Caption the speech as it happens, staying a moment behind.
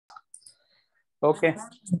Okay,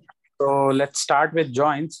 so let's start with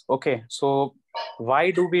joins. Okay, so why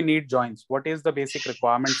do we need joins? What is the basic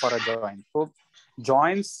requirement for a join? So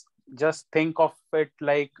joins, just think of it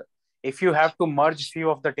like if you have to merge few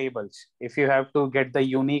of the tables, if you have to get the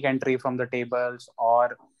unique entry from the tables,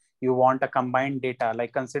 or you want a combined data,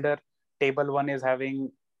 like consider table one is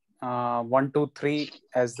having 1, 2, 3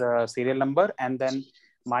 as the serial number, and then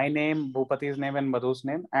my name, Bhupati's name, and Madhu's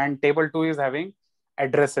name, and table two is having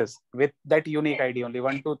addresses with that unique ID only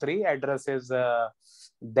 1, 2, 3 address is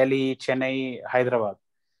Delhi, Chennai, Hyderabad.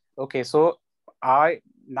 Okay, so I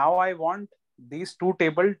want these two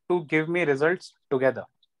tables to give me results together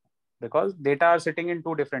because data are sitting in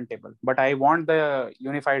two different tables, but I want the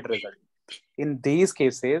unified result. In these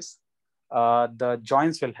cases, the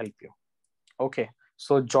joins will help you. Okay,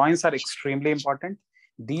 so joins are extremely important.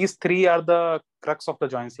 These three are the crux of the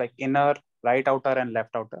joins, like inner, right outer, and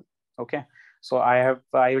left outer. Okay, so I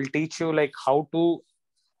will teach you like how to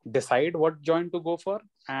decide what join to go for,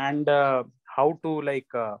 and how to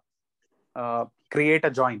create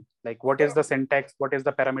a join. Like what is the syntax, what is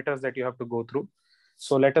the parameters that you have to go through.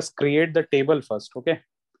 So let us create the table first. Okay,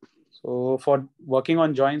 so for working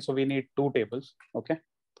on join, so we need two tables. Okay,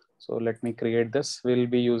 so let me create this. We'll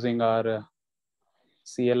be using our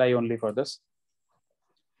CLI only for this.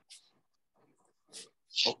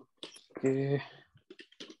 Okay.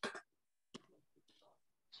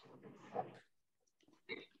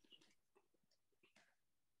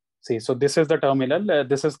 See, so this is the terminal.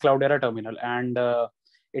 This is Cloudera terminal, and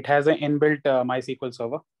it has an inbuilt MySQL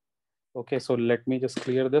server. Okay, so let me just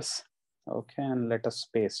clear this. Okay, and let us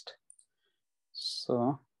paste.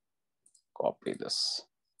 So copy this,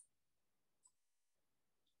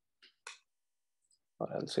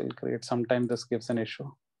 or else we'll create. Sometime this gives an issue.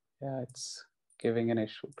 Yeah, it's giving an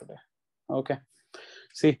issue today. Okay,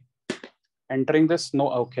 see, entering this. No,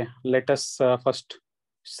 okay. Let us first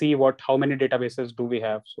see how many databases do we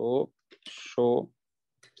have. So show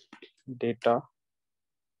data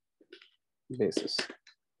bases.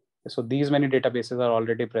 So these many databases are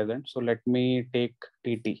already present. So let me take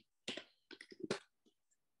TT.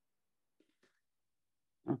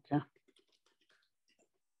 Okay.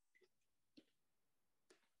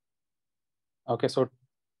 Okay, so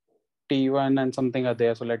T1 and something are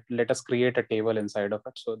there. So let us create a table inside of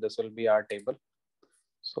it. So this will be our table.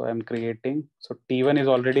 So I'm creating. So T1 is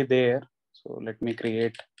already there. So let me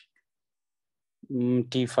create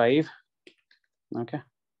T5. Okay.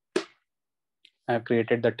 I have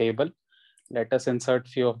created the table. Let us insert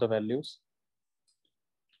few of the values.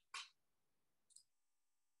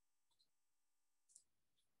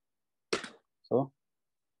 So,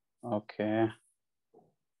 okay.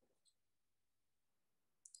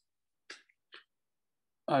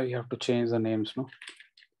 You have to change the names, no?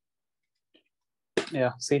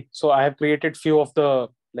 Yeah, see, so I have created few of the,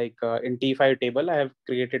 in T5 table, I have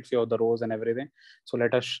created few of the rows and everything. So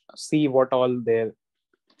let us see what all there.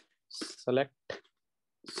 Select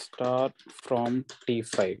star from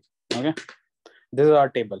T5. Okay, this is our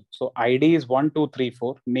table. So ID is 1, 2, 3,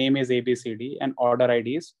 4, name is ABCD, and order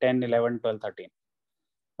ID is 10, 11, 12, 13.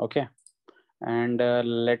 Okay, and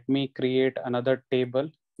let me create another table,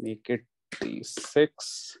 make it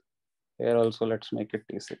T6. Here also let's make it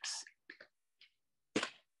T6.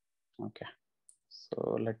 Okay,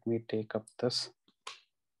 so let me take up this.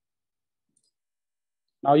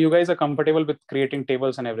 Now you guys are comfortable with creating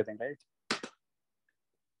tables and everything, right?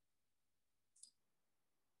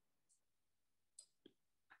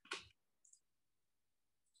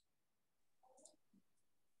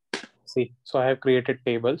 See, so I have created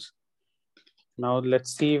tables. Now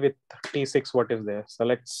let's see with T6 what is there.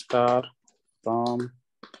 Select star from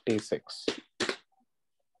T6.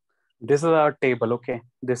 This is our table. Okay,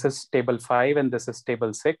 this is table 5 and this is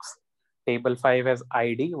table 6. Table 5 has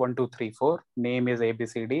ID 1, 2, 3, 4. Name is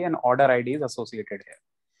ABCD and order ID is associated here.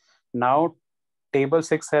 Now table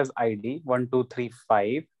 6 has ID 1, 2, 3,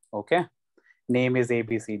 5. Okay, name is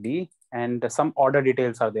ABCD and some order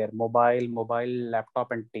details are there: mobile,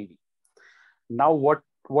 laptop, and TV. Now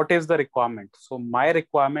what is the requirement? So my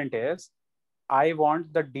requirement is I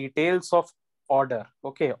want the details of order.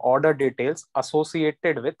 Okay, order details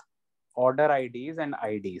associated with order IDs and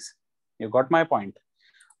IDs. You got my point?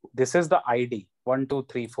 This is the ID 1, 2,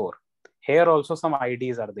 3, 4. Here also some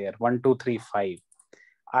IDs are there 1, 2, 3, 5.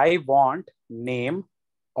 I want name,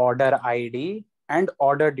 order ID, and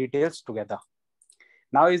order details together.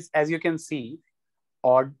 Now as you can see,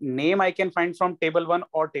 or name I can find from table 1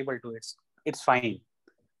 or table 2. It's fine.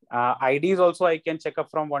 IDs also I can check up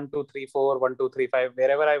from 1, 2, 3, 4, 1, 2, 3, 5.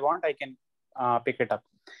 Wherever I want, I can pick it up.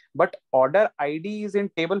 But order ID is in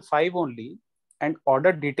table 5 only. and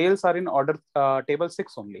order details are in order table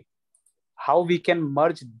 6 only. How we can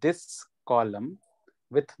merge this column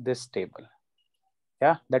with this table?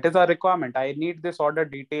 Yeah, that is our requirement. I need this order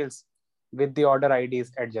details with the order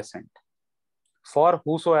IDs adjacent. For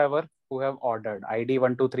whosoever who have ordered ID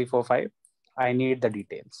 1, 2, 3, 4, 5, I need the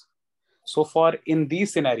details. So for in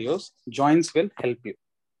these scenarios, joins will help you.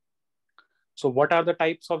 So what are the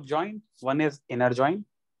types of join? One is inner join.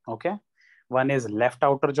 Okay. One is left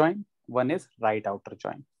outer join. One is right outer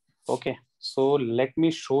join. Okay. So let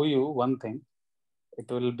me show you one thing. It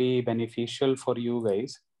will be beneficial for you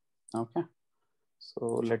guys. Okay.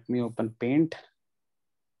 So let me open Paint.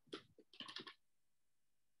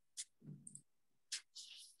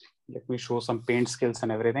 Let me show some Paint skills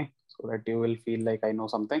and everything so that you will feel like I know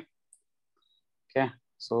something. Okay.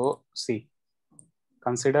 So see,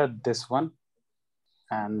 consider this one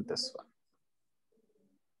and this one.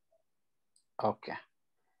 Okay.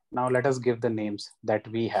 Now let us give the names that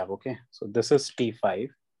we have. Okay. So this is T5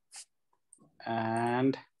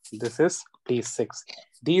 and this is T6.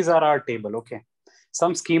 These are our table. Okay.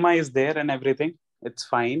 Some schema is there and everything. It's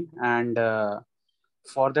fine. And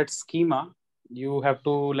for that schema, you have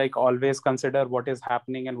to like always consider what is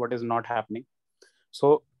happening and what is not happening.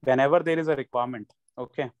 So whenever there is a requirement,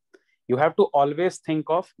 okay, you have to always think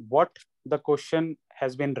of what the question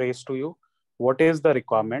has been raised to you, what is the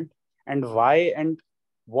requirement, and why, and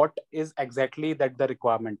what is exactly that the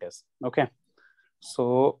requirement is. Okay.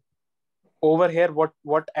 So over here,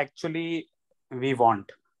 what actually we want,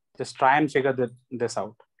 just try and figure this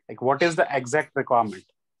out. Like what is the exact requirement?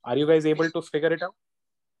 Are you guys able to figure it out?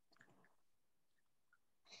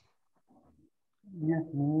 Yes,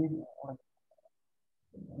 we need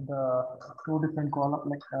the two different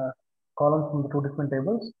columns from the two different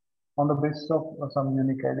tables on the basis of some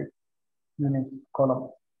unique ID, unique column.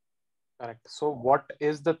 Correct. So what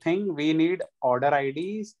is the thing? We need order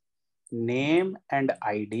IDs, name and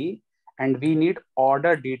ID, and we need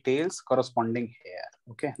order details corresponding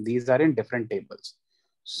here. Okay, these are in different tables.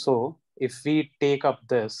 So if we take up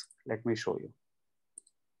this, let me show you.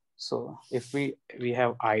 So if we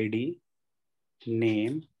have ID,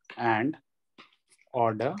 name, and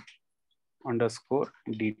order underscore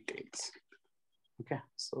details. Okay,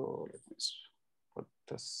 so let me put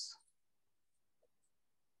this.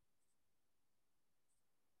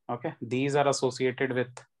 Okay, these are associated with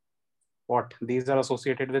what? These are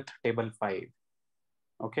associated with table 5.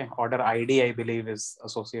 Okay, order ID, I believe, is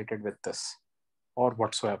associated with this or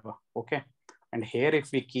whatsoever. Okay, and here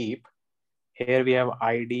if we keep, here we have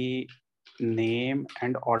ID, name,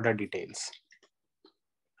 and order details.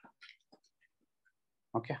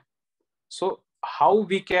 Okay, so how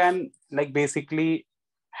we can like basically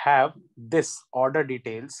have this order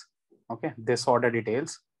details. Okay, this order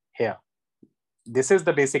details here. This is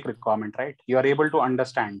the basic requirement, right? You are able to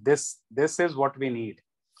understand this. This is what we need.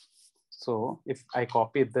 So if I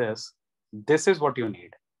copy this, this is what you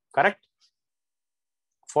need, correct?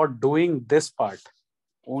 For doing this part,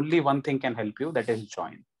 only one thing can help you, that is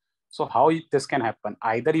join. So how this can happen?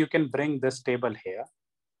 Either you can bring this table here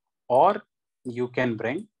or you can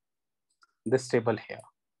bring this table here.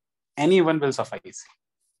 Anyone will suffice.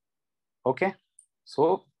 Okay.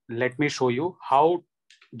 So let me show you how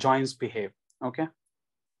joins behave. Okay.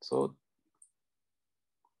 So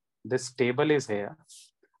this table is here.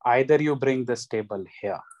 Either you bring this table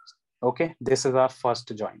here. Okay. This is our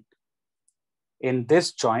first join. In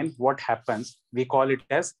this join, what happens? We call it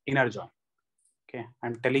as inner join. Okay.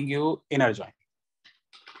 I'm telling you inner join.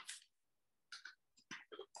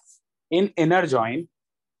 In inner join,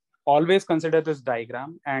 always consider this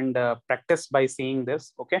diagram and practice by seeing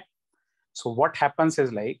this. Okay. So what happens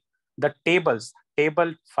is like the tables,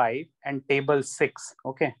 table 5 and table 6.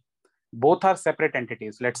 Okay. Both are separate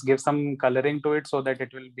entities. Let's give some coloring to it so that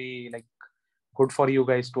it will be like good for you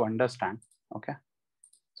guys to understand. Okay.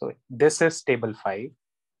 So this is table 5.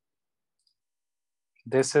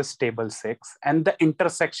 This is table 6. And the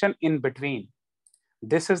intersection in between,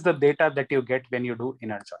 this is the data that you get when you do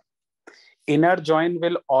inner join. Inner join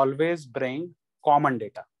will always bring common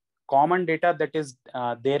data. Common data that is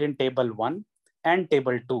there in table 1 and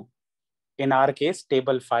table 2. In our case,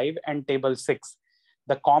 table 5 and table 6.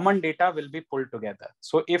 The common data will be pulled together.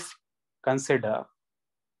 So if consider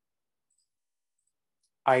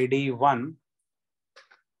ID 1,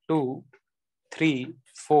 2, 3,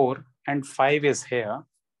 4, and 5 is here.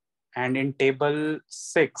 And in table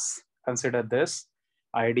 6, consider this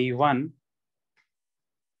ID 1,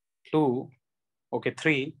 2, okay,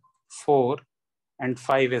 3, 4, and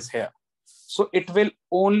 5 is here. So it will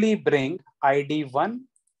only bring ID 1,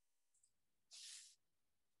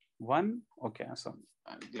 okay, so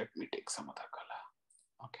let me take some other color.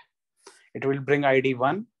 It will bring ID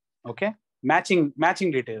 1, okay? Matching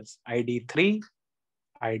details, ID 3,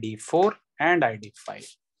 ID 4, and ID 5.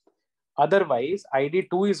 Otherwise, ID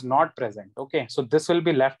 2 is not present, okay? So this will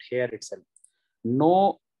be left here itself.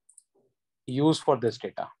 No use for this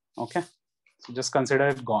data, okay? So just consider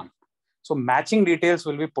it gone. So matching details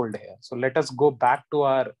will be pulled here. So let us go back to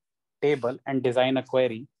our table and design a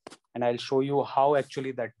query, and I'll show you how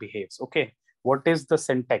actually that behaves, okay? What is the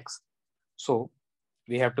syntax? So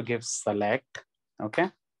we have to give select, okay?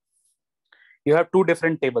 You have two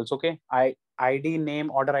different tables, okay? ID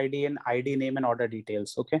name, order ID, and ID name and order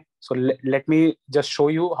details, okay? So let me just show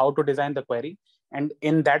you how to design the query. And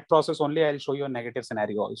in that process only, I'll show you a negative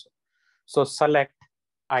scenario also. So select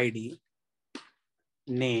ID,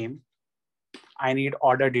 name, I need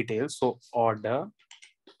order details. So order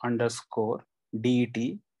underscore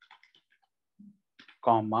det,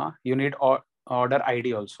 comma, you need order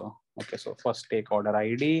ID also. Okay, so first take order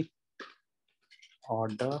ID,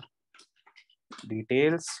 order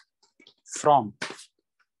details from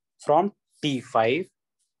T5.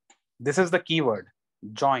 This is the keyword,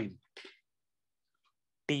 join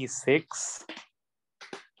T6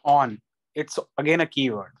 on. It's again a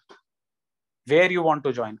keyword. Where you want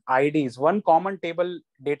to join, IDs, one common table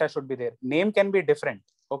data should be there. Name can be different.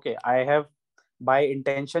 Okay, I have by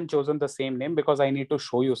intention chosen the same name because I need to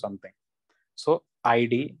show you something. So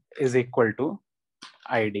ID is equal to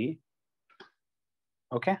ID.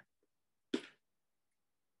 Okay,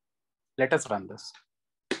 let us run this.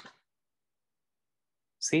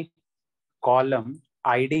 See, column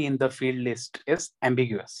ID in the field list is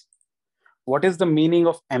ambiguous. What is the meaning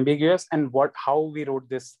of ambiguous and how we wrote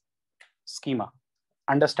this schema?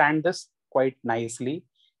 Understand this quite nicely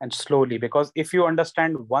and slowly, because if you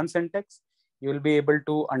understand one syntax, you will be able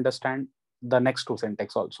to understand the next two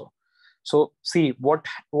syntax also. So see what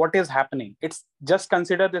is happening. It's just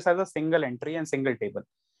consider this as a single entry and single table.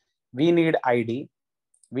 We need ID,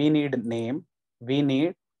 we need name, we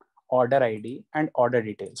need order ID and order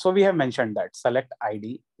details. So we have mentioned that select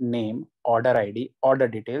ID, name, order ID, order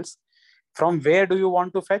details. From where do you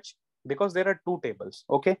want to fetch? Because there are two tables,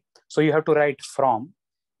 okay? So you have to write from,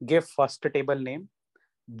 give first table name,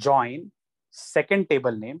 join second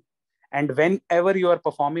table name, and whenever you are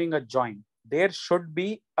performing a join, there should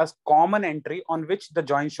be a common entry on which the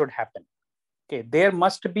join should happen. Okay, there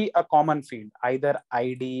must be a common field, either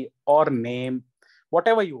ID or name,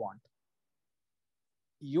 whatever you want.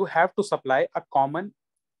 You have to supply a common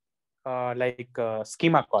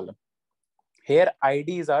schema column. Here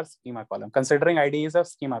IDs are schema column. Considering ID is a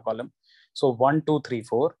schema column, so 1 2 3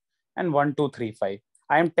 4 and 1 2 3 5.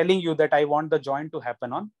 I am telling you that I want the join to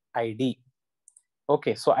happen on ID.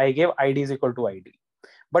 Okay, so I gave ID is equal to ID.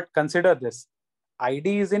 But consider this,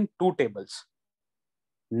 ID is in two tables,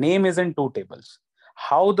 name is in two tables.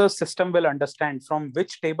 How the system will understand from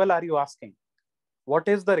which table are you asking? What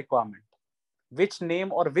is the requirement? Which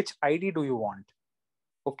name or which ID do you want?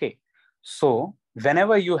 Okay, so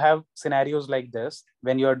whenever you have scenarios like this,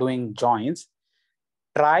 when you are doing joins,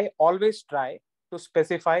 always try to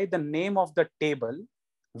specify the name of the table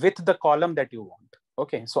with the column that you want.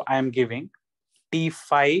 Okay, so I am giving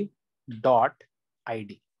T5 dot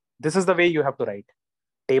ID. This is the way you have to write,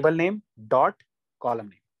 table name dot column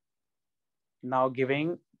name. Now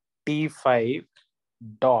giving T5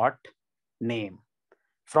 dot name.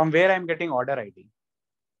 From where I'm getting order ID?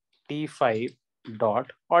 T5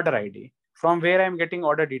 dot order ID. From where I'm getting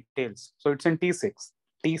order details? So it's in T6.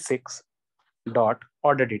 T6 dot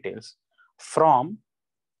order details. From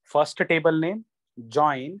first table name,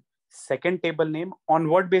 join second table name. On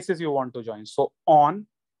what basis you want to join? So on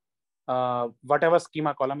whatever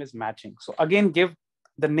schema column is matching. So again, give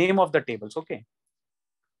the name of the tables. Okay,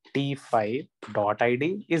 T5 dot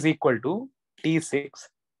ID is equal to T6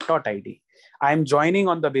 dot ID. I am joining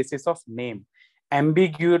on the basis of name.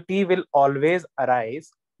 Ambiguity will always arise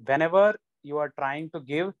whenever you are trying to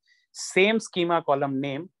give same schema column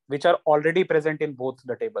name which are already present in both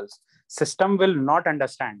the tables. System will not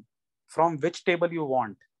understand from which table you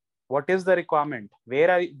want. What is the requirement?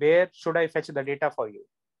 Where should I fetch the data for you?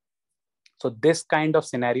 So this kind of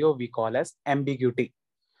scenario we call as ambiguity.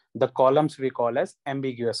 The columns we call as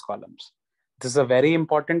ambiguous columns. This is a very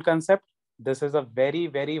important concept. This is a very,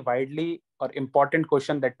 very widely or important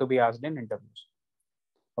question that to be asked in interviews.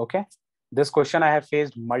 Okay. This question I have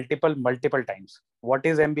faced multiple times. What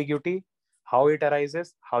is ambiguity? How it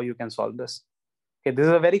arises? How you can solve this? Okay. This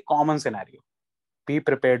is a very common scenario. Be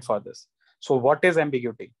prepared for this. So what is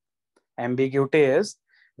ambiguity? Ambiguity is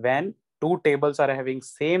when two tables are having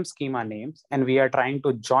same schema names and we are trying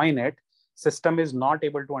to join it. System is not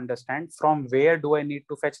able to understand from where do I need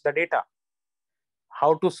to fetch the data.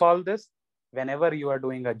 How to solve this? whenever you are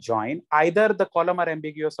doing a join, either the column are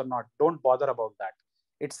ambiguous or not, don't bother about that.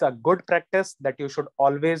 It's a good practice that you should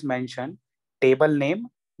always mention table name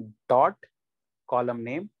dot column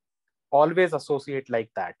name. Always associate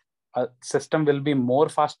like that. A system will be more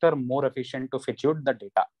faster, more efficient to fetch out the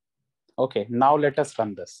data. Okay, now let us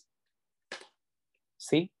run this.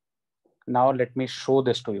 See, now let me show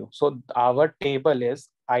this to you. So our table is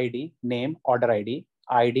ID, name, order ID,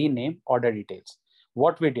 name, order details.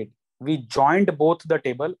 What we did, we joined both the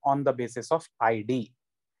table on the basis of ID.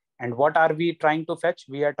 And what are we trying to fetch?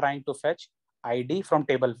 We are trying to fetch ID from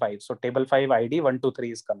table 5. So table 5 ID 1, 2,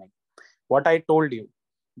 3 is coming. What I told you,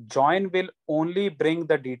 join will only bring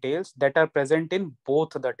the details that are present in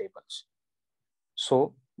both the tables.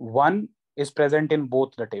 So 1 is present in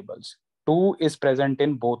both the tables. 2 is present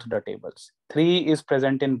in both the tables. 3 is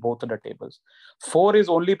present in both the tables. 4 is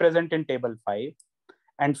only present in table 5.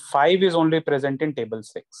 And 5 is only present in table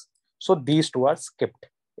 6. So these two are skipped.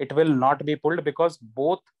 It will not be pulled because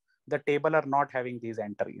both the table are not having these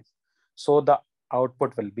entries. So the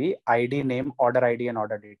output will be ID, name, order ID, and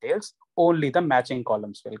order details. Only the matching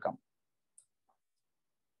columns will come.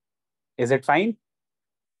 Is it fine?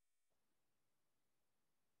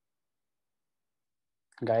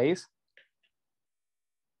 Guys?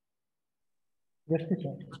 Yes,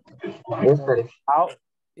 teacher. Yes, sir.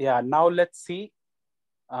 Now let's see.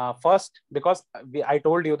 First, because I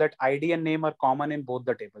told you that ID and name are common in both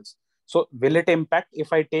the tables. So will it impact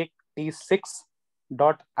if I take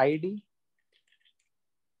T6.id,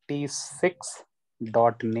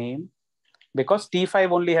 T6.name? Because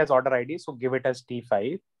T5 only has order ID, so give it as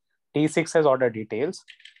T5. T6 has order details.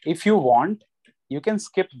 If you want, you can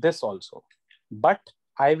skip this also. But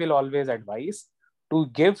I will always advise to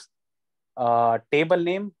give table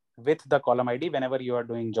name with the column ID whenever you are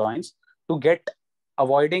doing joins to get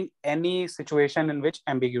avoiding any situation in which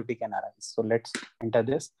ambiguity can arise. So let's enter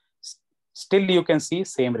this. Still you can see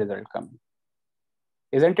same result coming.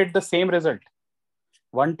 Isn't it the same result?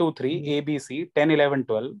 1, 2, 3, ABC, 10, 11,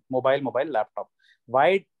 12, mobile, laptop.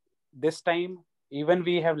 Why this time, even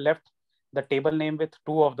we have left the table name with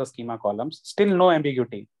 2 of the schema columns, still no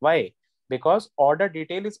ambiguity. Why? Because order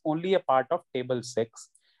detail is only a part of table 6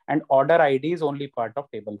 and order ID is only part of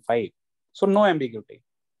table 5. So no ambiguity.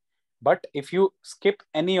 But if you skip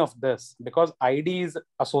any of this, because ID is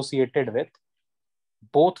associated with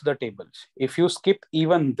both the tables, if you skip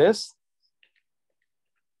even this,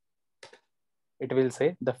 it will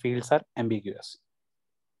say the fields are ambiguous.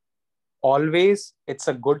 Always, it's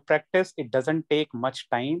a good practice. It doesn't take much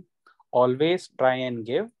time. Always try and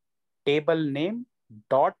give table name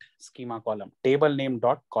dot schema column, table name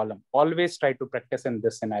dot column. Always try to practice in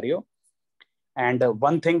this scenario. And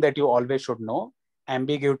one thing that you always should know,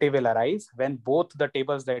 ambiguity will arise when both the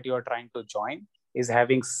tables that you are trying to join is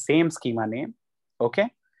having same schema name. Okay.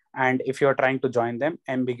 And if you are trying to join them,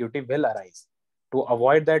 ambiguity will arise. To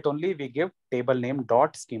avoid that only, we give table name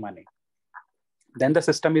dot schema name. Then the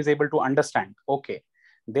system is able to understand, okay,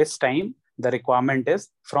 this time the requirement is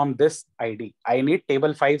from this ID. I need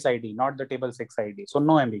table 5's ID, not the table 6 ID. So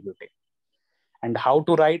no ambiguity. And how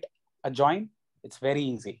to write a join? It's very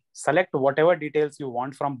easy. Select whatever details you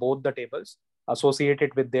want from both the tables, associate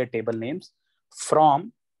it with their table names.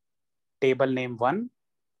 From table name 1,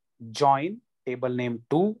 join table name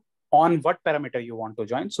 2 on what parameter you want to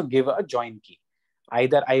join. So give a join key.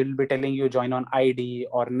 Either I will be telling you join on ID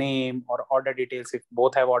or name or order details if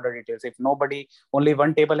both have order details. If nobody, only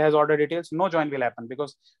one table has order details, no join will happen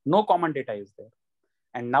because no common data is there.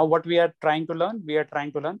 And now what we are trying to learn? We are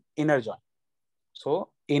trying to learn inner join.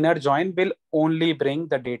 So inner join will only bring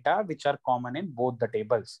the data which are common in both the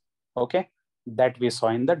tables. Okay, that we saw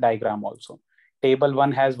in the diagram also. Table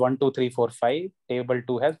 1 has 1, 2, 3, 4, 5. Table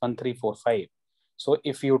 2 has 1, 3, 4, 5. So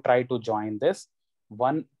if you try to join this,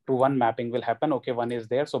 1 to 1 mapping will happen. Okay, 1 is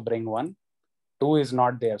there, so bring 1. 2 is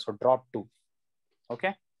not there, so drop 2.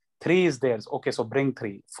 Okay, 3 is there. Okay, so bring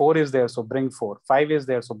 3. 4 is there, so bring 4. 5 is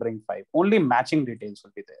there, so bring 5. Only matching details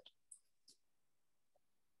will be there.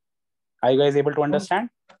 Are you guys able to understand?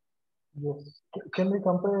 Yes. Can we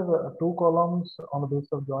compare two columns on the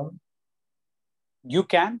basis of join? You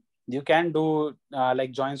can do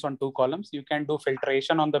like joins on 2 columns. You can do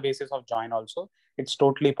filtration on the basis of join also. It's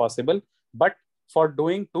totally possible. But for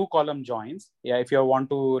doing 2 column joins, yeah, if you want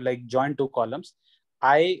to like join 2 columns,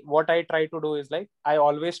 what I try to do is like I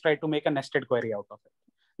always try to make a nested query out of it.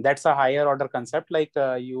 That's a higher order concept. Like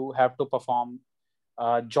you have to perform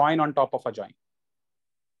join on top of a join.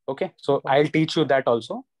 Okay, so I'll teach you that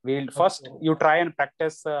also. We'll first you try and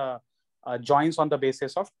practice joins on the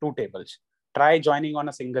basis of 2 tables. Try joining on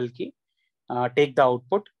a single key. take the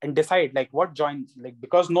output and decide like what join, like,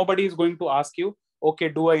 because nobody is going to ask you, okay,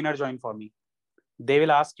 do a inner join for me. They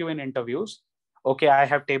will ask you in interviews, okay, I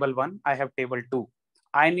have table 1, I have table 2,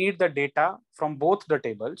 I need the data from both the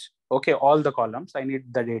tables, okay, all the columns, I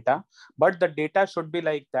need the data, but the data should be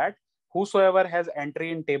like that, whosoever has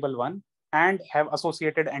entry in table 1 and have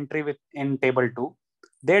associated entry with in table 2,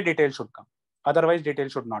 their details should come, otherwise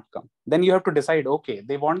details should not come. Then you have to decide, okay,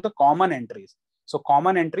 they want the common entries, so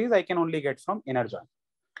common entries I can only get from inner join.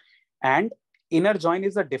 And inner join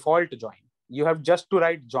is a default join. You have just to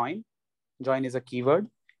write join. Join is a keyword.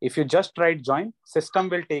 If you just write join, system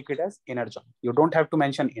will take it as inner join. You don't have to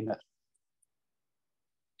mention inner.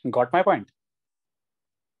 Got my point?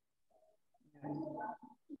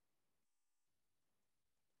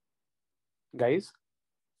 Guys?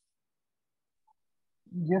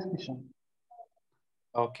 Yes, Kishan.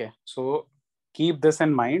 Okay. So keep this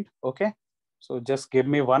in mind. Okay. So just give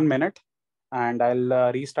me 1 minute and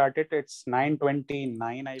I'll restart it. It's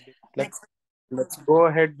 9:29. Let's go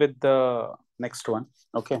ahead with the next one.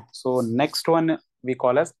 Okay. So next one we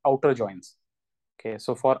call as outer joins. Okay.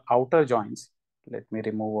 So for outer joins, let me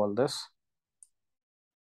remove all this.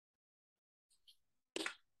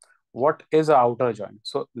 What is a outer join?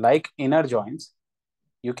 So like inner joins,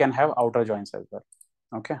 you can have outer joins as well.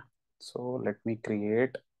 Okay. So let me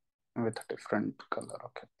create with a different color.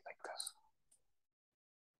 Okay. Like this.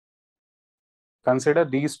 Consider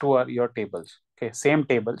these two are your tables. Okay. Same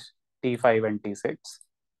tables, T5 and T6.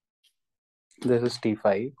 This is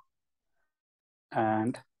T5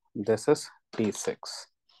 and this is T6.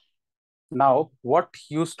 Now, what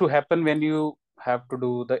used to happen when you have to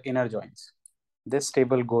do the inner joins? This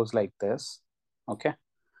table goes like this. Okay.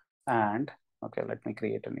 And okay, let me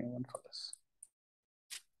create a new one for this.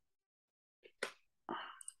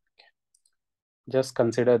 Just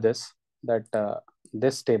consider this, that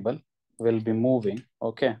this table will be moving,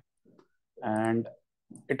 okay, and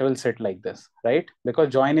it will sit like this, right?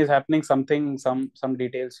 Because join is happening, something, some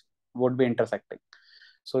details would be intersecting.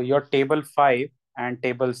 So your table 5 and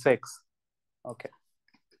table 6, okay,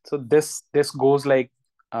 so this goes like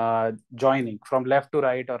joining from left to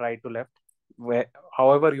right or right to left, where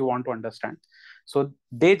however you want to understand. So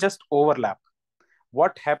they just overlap.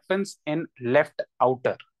 What happens in left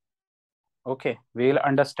outer? Okay, we'll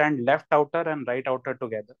understand left outer and right outer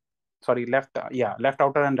together. Sorry, left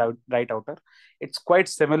outer and right outer. It's quite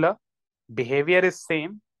similar. Behavior is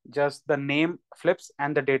same, just the name flips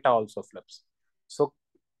and the data also flips. So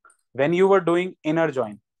when you were doing inner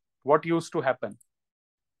join, what used to happen?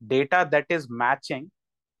 Data that is matching,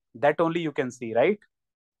 that only you can see, right?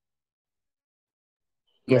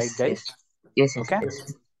 Right, Yes, guys? yes, yes, yes, Okay.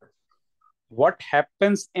 yes. What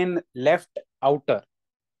happens in left outer?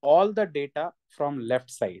 All the data from left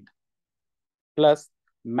side plus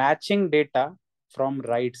matching data from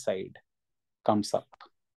right side comes up.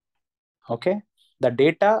 Okay, the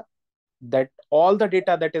data, that all the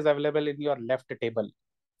data that is available in your left table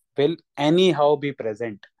will anyhow be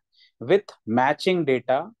present with matching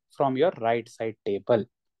data from your right side table.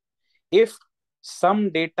 If some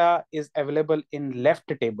data is available in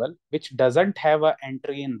left table which doesn't have an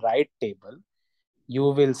entry in right table, you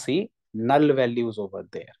will see null values over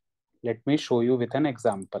there. Let me show you with an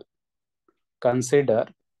example. Consider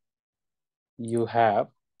you have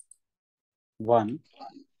 1,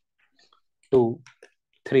 2,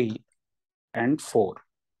 3, and 4.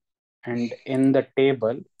 And in the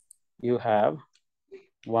table, you have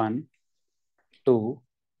 1, 2,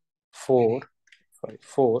 4,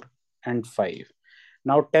 4, and 5.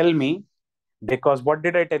 Now tell me, because what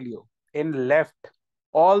did I tell you? In left,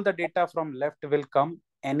 all the data from left will come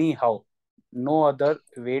anyhow. No other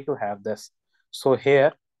way to have this. So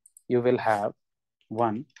here you will have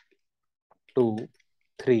 1, 2,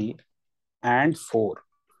 3, and 4.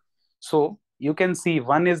 So you can see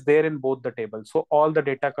 1 is there in both the tables. So all the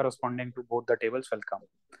data corresponding to both the tables will come.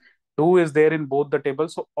 2 is there in both the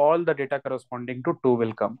tables. So all the data corresponding to 2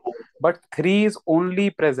 will come. But 3 is only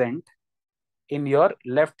present in your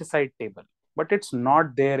left side table. But it's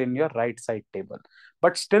not there in your right side table.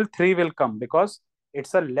 But still 3 will come because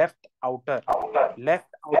it's a left outer. Left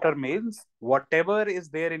outer means whatever is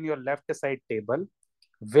there in your left side table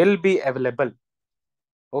will be available.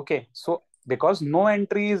 Okay, so because no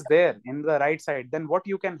entry is there in the right side, then what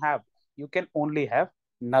you can have? You can only have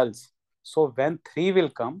nulls. So when 3 will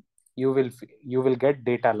come, you will get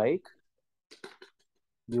data like,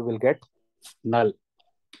 you will get null,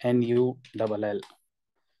 null.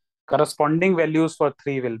 Corresponding values for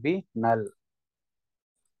 3 will be null.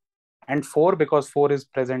 And 4, because 4 is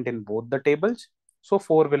present in both the tables, so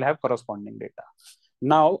 4 will have corresponding data.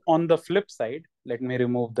 Now on the flip side, let me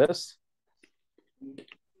remove this.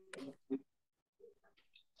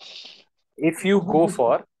 If you go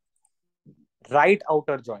for right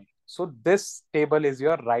outer join, so this table is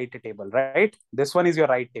your right table, right? This one is your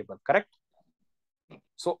right table, correct?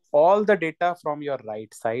 So all the data from your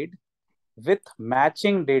right side with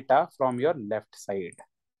matching data from your left side.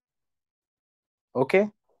 Okay,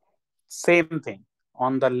 same thing.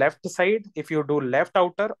 On the left side, if you do left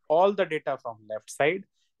outer, all the data from left side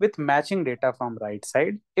with matching data from right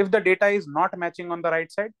side. If the data is not matching on the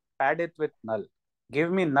right side, pad it with null.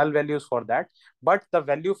 Give me null values for that, but the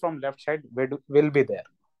value from left side will be there.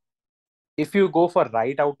 If you go for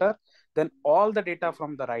right outer, then all the data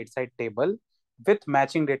from the right side table with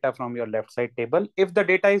matching data from your left side table. If the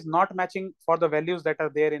data is not matching for the values that are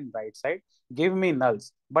there in right side, give me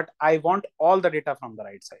nulls, but I want all the data from the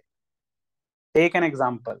right side. Take an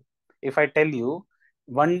example. If I tell you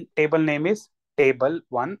one table name is table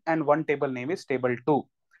 1 and one table name is table 2.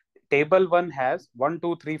 Table 1 has 1,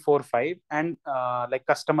 2, 3, 4, 5 and like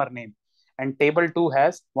customer name, and table 2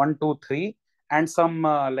 has 1, 2, 3 and some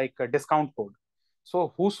like a discount code.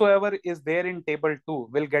 So whosoever is there in table 2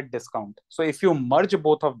 will get discount. So if you merge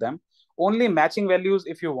both of them, only matching values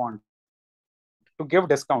if you want to give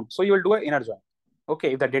discount, so you will do an inner join.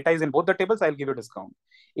 Okay, if the data is in both the tables, I'll give you discount.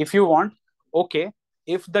 If you want, okay,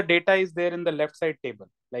 if the data is there in the left side table,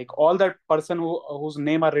 like all the person whose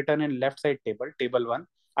name are written in left side table, table 1,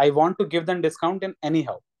 I want to give them discount in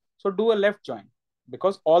anyhow. So do a left join,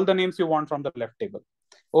 because all the names you want from the left table.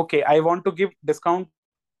 Okay, I want to give discount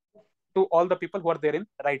to all the people who are there in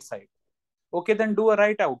right side. Okay, then do a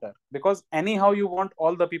right outer, because anyhow you want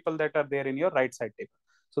all the people that are there in your right side table.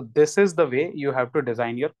 So this is the way you have to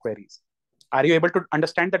design your queries. Are you able to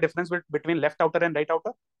understand the difference between left outer and right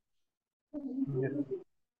outer? Yes.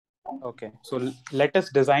 Okay, so let us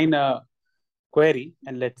design a query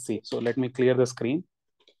and let's see. So let me clear the screen.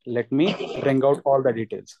 Let me bring out all the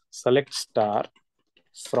details. Select star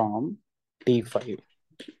from T5.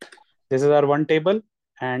 This is our one table,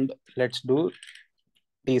 and let's do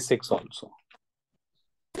T6 also.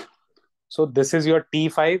 So this is your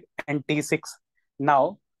T5 and T6.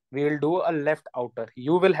 Now we will do a left outer.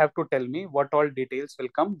 You will have to tell me what all details will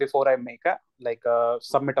come before I make a like a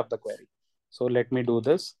submit of the query. So let me do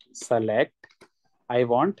this. Select. I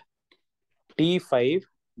want T5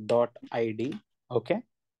 dot ID. Okay.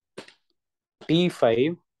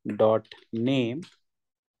 T5 dot name.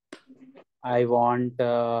 I want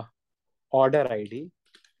order ID.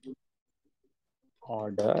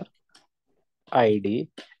 Order ID,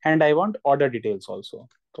 and I want order details also.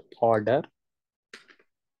 So order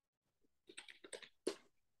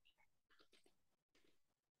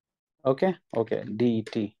okay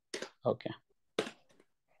det okay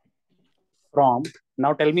from.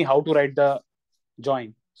 Now tell me how to write the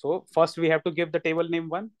join. So first we have to give the table name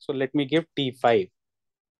one. So let me give T5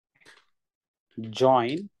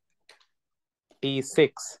 join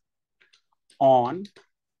T6 on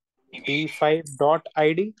T5 dot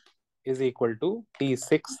ID is equal to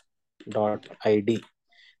T6 dot ID.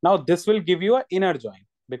 Now this will give you an inner join,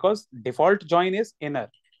 because default join is inner.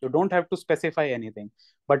 You don't have to specify anything.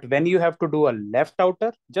 But when you have to do a left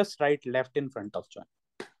outer, just write left in front of join.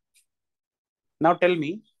 Now tell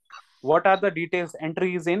me, what are the details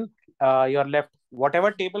entries in your left?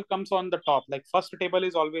 Whatever table comes on the top, like first table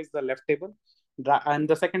is always the left table, and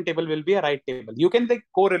the second table will be a right table. You can like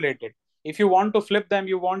correlate it. If you want to flip them,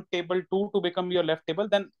 you want table 2 to become your left table,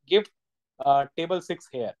 then give table 6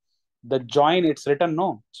 here. The join, it's written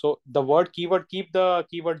no. So the word keyword, keep the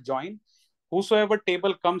keyword join. Whosoever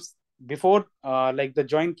table comes before like the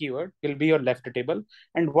join keyword will be your left table,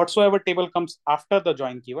 and whatsoever table comes after the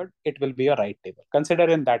join keyword, it will be your right table. Consider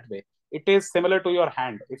in that way. It is similar to your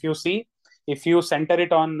hand. If you see, if you center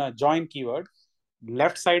it on join keyword,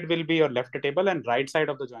 left side will be your left table and right side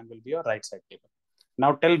of the join will be your right side table.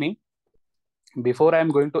 Now tell me, before I am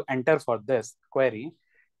going to enter for this query,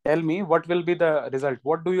 tell me what will be the result.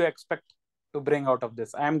 What do you expect to bring out of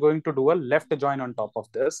this? I am going to do a left join on top of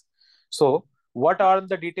this. So what are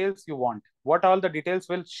the details you want? What all the details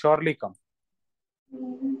will surely come?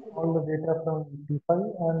 All the data from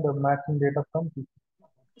T5 and the matching data from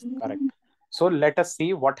T6. Correct. So let us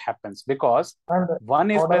see what happens, because And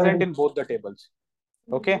 1 is order present ID. in both the tables.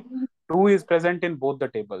 Okay. 2 is present in both the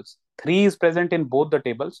tables. 3 is present in both the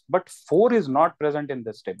tables, but 4 is not present in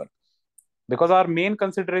this table, because our main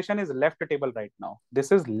consideration is left table right now.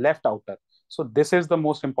 This is left outer. So this is the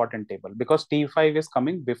most important table, because T5 is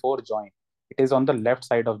coming before join. It is on the left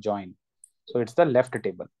side of join. So it's the left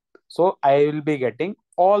table. So I will be getting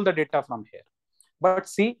all the data from here. But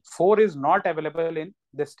see, 4 is not available in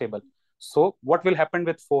this table. So what will happen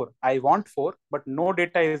with 4? I want 4, but no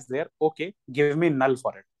data is there. Okay, give me null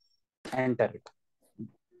for it. Enter it.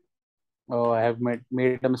 Oh, I have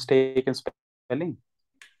made a mistake in spelling.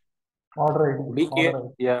 Order Be ID, order ID.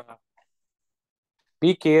 yeah.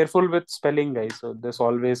 Be careful with spelling, guys. So this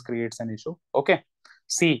always creates an issue. Okay.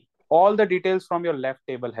 See, all the details from your left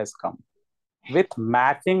table has come with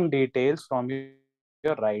matching details from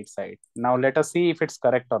your right side. Now let us see if it's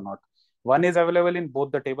correct or not. One is available in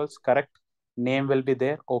both the tables, correct. Name will be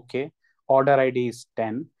there, okay. Order ID is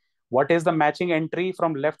 10. What is the matching entry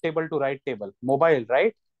from left table to right table? Mobile,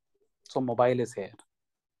 right? So mobile is here.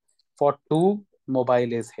 For 2,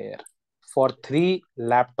 mobile is here. For 3,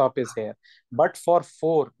 laptop is here. But for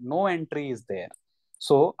 4, no entry is there.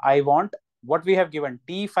 So I want what we have given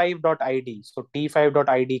t5.id. So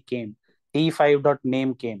t5.id came,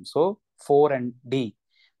 t5.name came. So 4 and D.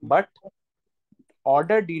 But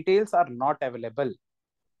order details are not available.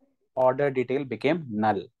 Order detail became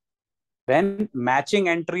null. When matching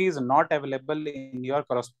entry is not available in your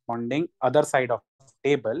corresponding other side of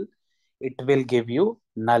table, it will give you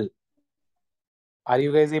null. Are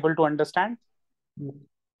you guys able to understand? Yes.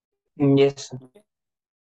 Yes, sir.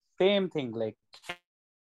 Same thing like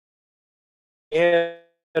here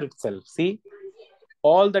itself. See,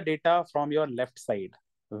 all the data from your left side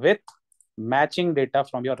with matching data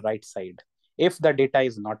from your right side. If the data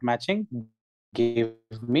is not matching, give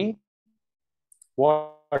me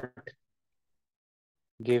what?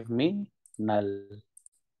 Give me null.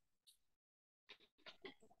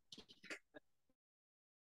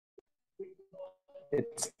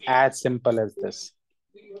 It's as simple as this.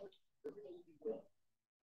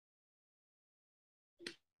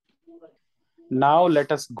 Now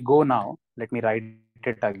let us go now. Let me write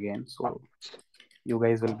it again so you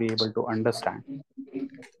guys will be able to understand.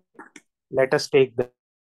 Let us take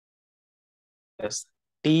this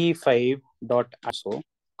t5.id also,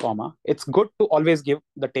 comma. It's good to always give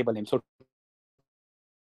the table name. So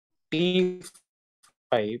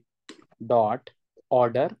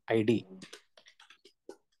t5.order id.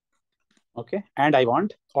 Okay, and I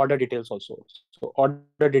want order details also. So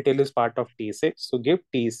order detail is part of t6. So give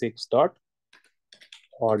t6 dot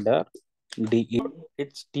order de.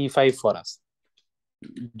 It's t5 for us.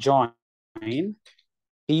 Join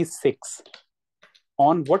t6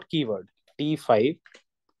 on what keyword? t5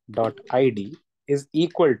 dot id is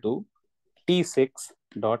equal to t6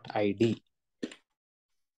 dot id.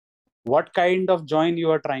 What kind of join you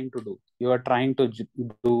are trying to do? You are trying to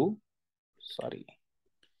do, sorry,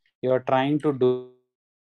 you are trying to do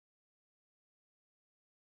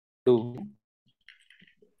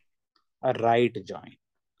a right join,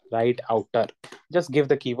 right outer. Just give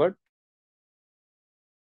the keyword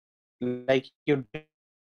like you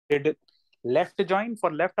did left join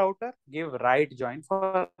for left outer, give right join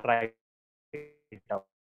for right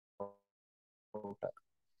outer.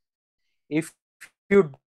 If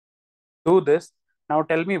you do this, now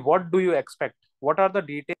tell me what do you expect? What are the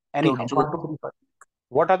details any Two One, digit. two, three, five.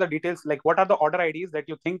 what are the details, like what are the order IDs that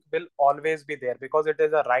you think will always be there because it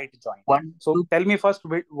is a right join? One, So two, tell me first,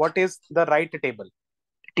 what is the right table?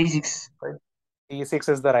 T6. Right. T6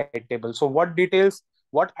 is the right table. So what details,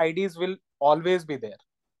 what IDs will always be there?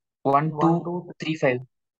 One, One, two, two, three, five.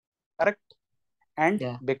 Correct. And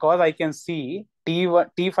Yeah. because I can see T1,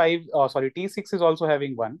 T5, oh sorry, T6 is also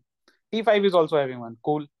having one, T5 is also having one.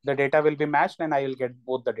 Cool. The data will be matched and I will get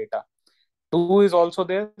both the data. 2 is also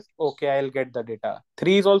there. Okay, I'll get the data.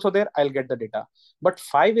 3 is also there. I'll get the data. But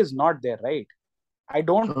 5 is not there, right? I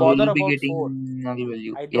don't So we bother will be about 4. getting null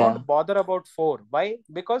value. I Yeah. don't bother about 4. Why?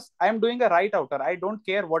 Because I am doing a right outer. I don't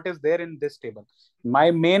care what is there in this table.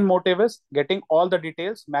 My main motive is getting all the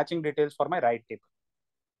details, matching details for my right table.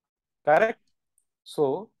 Correct?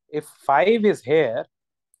 So if 5 is here,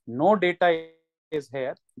 no data is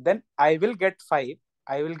here, then I will get 5.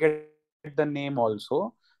 I will get the name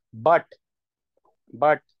also. But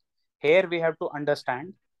but here we have to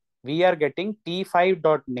understand we are getting t5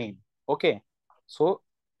 dot name. Okay. So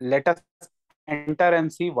let us enter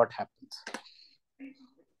and see what happens.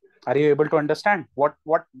 Are you able to understand what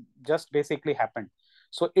just basically happened?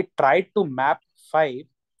 So it tried to map 5,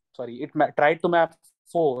 sorry, tried to map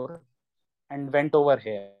 4 and went over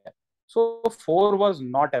here. So 4 was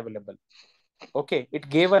not available. Okay, it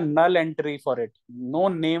gave a null entry for it. No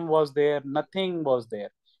name was there, nothing was there.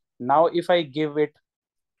 Now if I give it,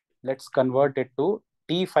 let's convert it to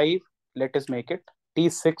t5, let us make it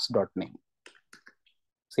t6 dot name.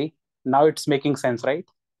 See, now it's making sense, right?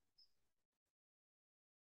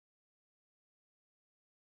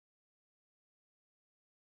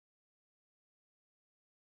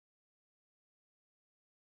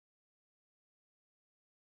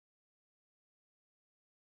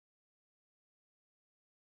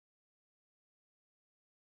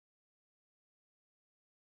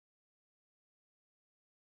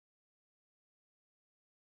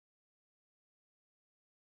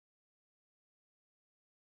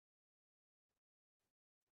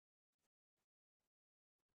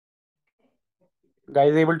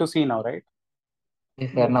 Guys, able to see now, right?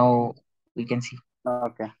 Yes, sir. Yes. Now we can see.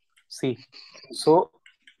 Okay. See. So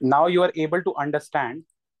now you are able to understand.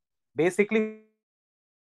 Basically,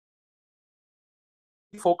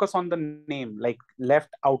 focus on the name, like left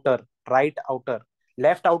outer, right outer.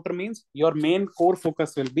 Left outer means your main core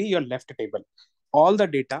focus will be your left table. All the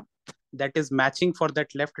data that is matching for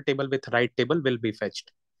that left table with right table will be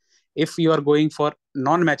fetched. If you are going for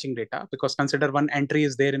non-matching data, because consider one entry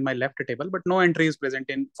is there in my left table, but no entry is present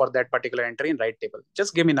in for that particular entry in right table.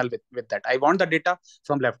 Just give me null with that. I want the data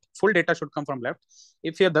from left. Full data should come from left.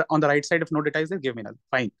 If you're on the right side, if no data is there, give me null.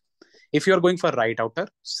 Fine. If you are going for right outer,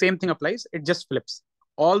 same thing applies. It just flips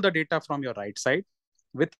all the data from your right side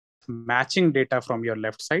with matching data from your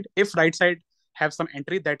left side. If right side have some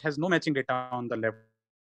entry that has no matching data on the left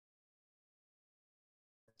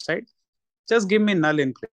side, just give me null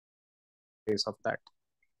in place of that.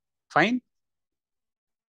 Fine.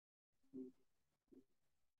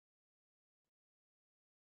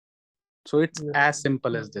 So it's as Yes.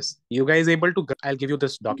 simple as this. You guys able to grasp this? I'll give you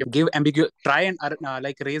this document. Give ambiguity. Try and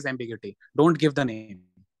like raise ambiguity. Don't give the name.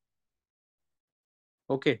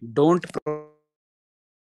 Okay. Don't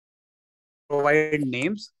provide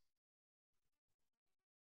names,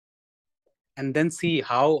 and then see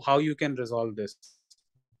how you can resolve this.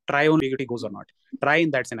 Try only ambiguity goes or not. Try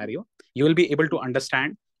in that scenario. You will be able to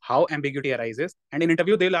understand how ambiguity arises. And in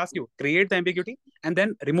interview, they'll ask you create the ambiguity and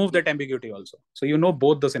then remove that ambiguity also. So you know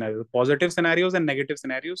both the scenarios, positive scenarios and negative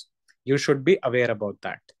scenarios. You should be aware about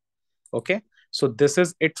that. Okay. So this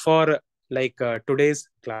is it for like today's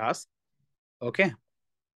class. Okay.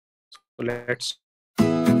 So let's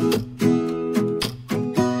stop.